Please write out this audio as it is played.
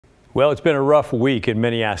Well, it's been a rough week in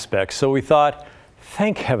many aspects, so we thought,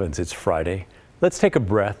 thank heavens it's Friday. Let's take a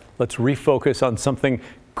breath. Let's refocus on something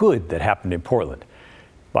good that happened in Portland.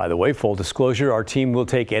 By the way, full disclosure, our team will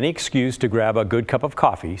take any excuse to grab a good cup of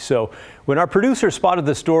coffee. So when our producer spotted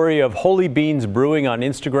the story of Holy Beans Brewing on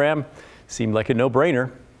Instagram, seemed like a no-brainer.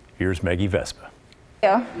 Here's Maggie Vespa.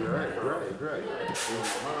 Yeah. Great.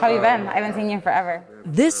 How have you been? I haven't seen you in forever.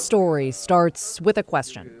 This story starts with a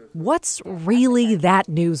question. What's really that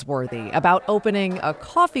newsworthy about opening a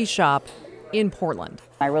coffee shop in Portland?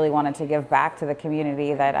 I really wanted to give back to the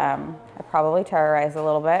community that I probably terrorized a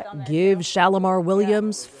little bit. Give Shalimar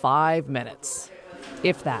Williams 5 minutes,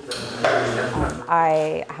 if that.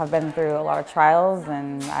 I have been through a lot of trials,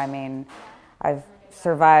 and I've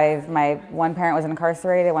survived. My one parent was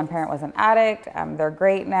incarcerated, one parent was an addict. They're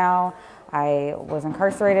great now. I was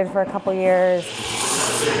incarcerated for a couple years.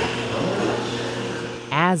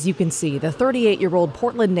 As you can see, the 38-year-old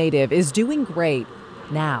Portland native is doing great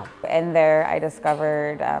now. In there, I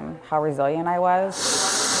discovered how resilient I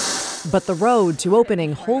was. But the road to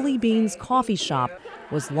opening Holy Beans Coffee Shop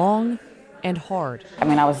was long and hard.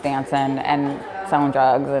 I was dancing and selling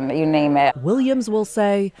drugs and you name it. Williams will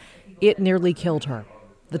say it nearly killed her.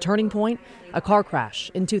 The turning point, a car crash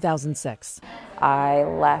in 2006. I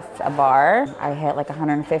left a bar. I hit like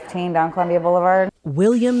 115 down Columbia Boulevard.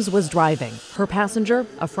 Williams was driving. Her passenger,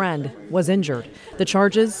 a friend, was injured. The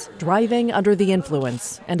charges, driving under the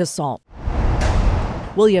influence and assault.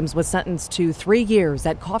 Williams was sentenced to 3 years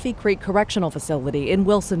at Coffee Creek Correctional Facility in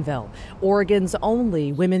Wilsonville, Oregon's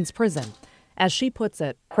only women's prison. As she puts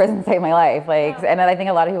it, prison saved my life. And I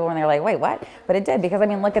think a lot of people, when they're like, wait, what? But it did, because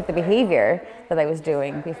look at the behavior that I was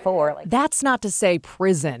doing before. That's not to say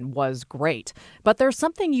prison was great, but there's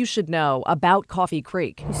something you should know about Coffee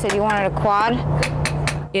Creek. You said you wanted a quad?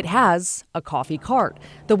 It has a coffee cart.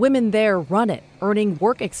 The women there run it, earning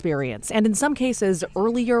work experience and in some cases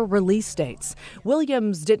earlier release dates.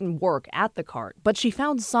 Williams didn't work at the cart, but she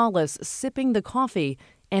found solace sipping the coffee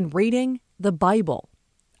and reading the Bible.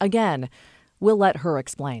 Again, we'll let her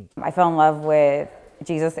explain. I fell in love with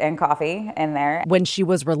Jesus and coffee in there. When she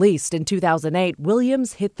was released in 2008,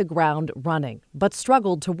 Williams hit the ground running, but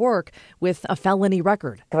struggled to work with a felony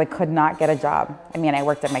record. I could not get a job. I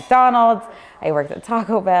worked at McDonald's, I worked at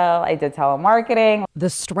Taco Bell, I did telemarketing.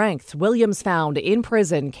 The strength Williams found in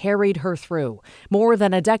prison carried her through. More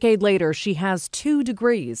than a decade later, she has 2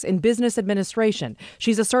 degrees in business administration.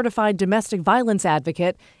 She's a certified domestic violence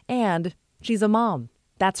advocate, and she's a mom.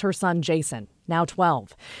 That's her son, Jason, now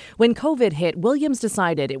 12. When COVID hit, Williams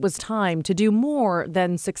decided it was time to do more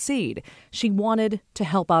than succeed. She wanted to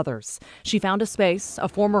help others. She found a space, a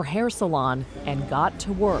former hair salon, and got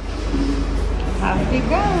to work. How's it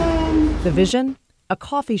going? The vision? A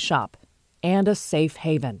coffee shop and a safe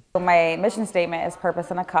haven. My mission statement is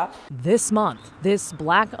purpose in a cup. This month, this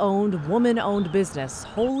Black-owned, woman-owned business,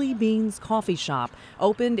 Holy Beans Coffee Shop,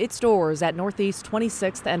 opened its doors at Northeast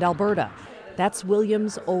 26th and Alberta. That's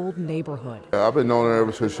Williams' old neighborhood. I've been knowing her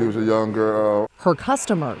ever since she was a young girl. Her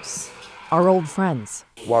customers are old friends.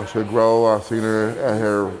 Watched her grow. I've seen her at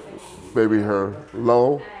her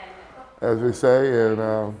low, as we say,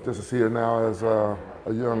 and just to see her now as a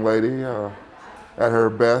young lady at her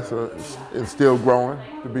best and still growing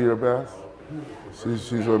to be her best.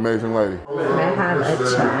 She's an amazing lady. Can I have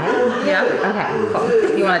a chai? Yeah. Okay,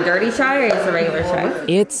 cool. You want a dirty chai or just a regular chai?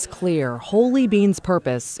 It's clear Holy Beans'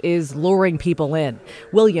 purpose is luring people in.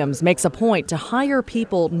 Williams makes a point to hire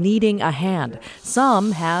people needing a hand.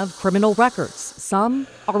 Some have criminal records. Some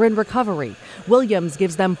are in recovery. Williams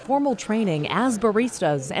gives them formal training as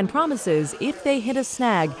baristas and promises if they hit a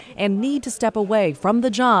snag and need to step away from the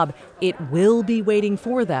job, it will be waiting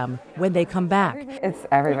for them when they come back. It's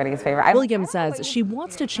everybody's favorite. Williams says she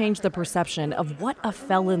wants to change the perception of what a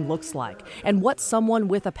felon looks like and what someone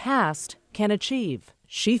with a past can achieve.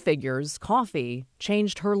 She figures coffee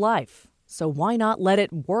changed her life, so why not let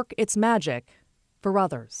it work its magic for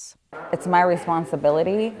others? It's my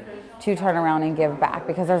responsibility to turn around and give back,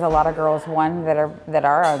 because there's a lot of girls, one, that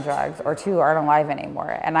are on drugs, or 2, aren't alive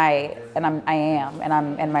anymore. And I am, and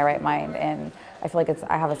I'm in my right mind, and I feel like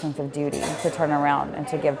I have a sense of duty to turn around and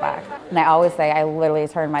to give back. And I always say I literally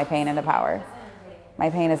turn my pain into power. My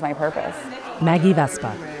pain is my purpose. Maggie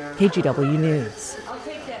Vespa, KGW News.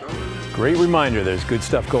 Great reminder there's good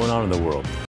stuff going on in the world.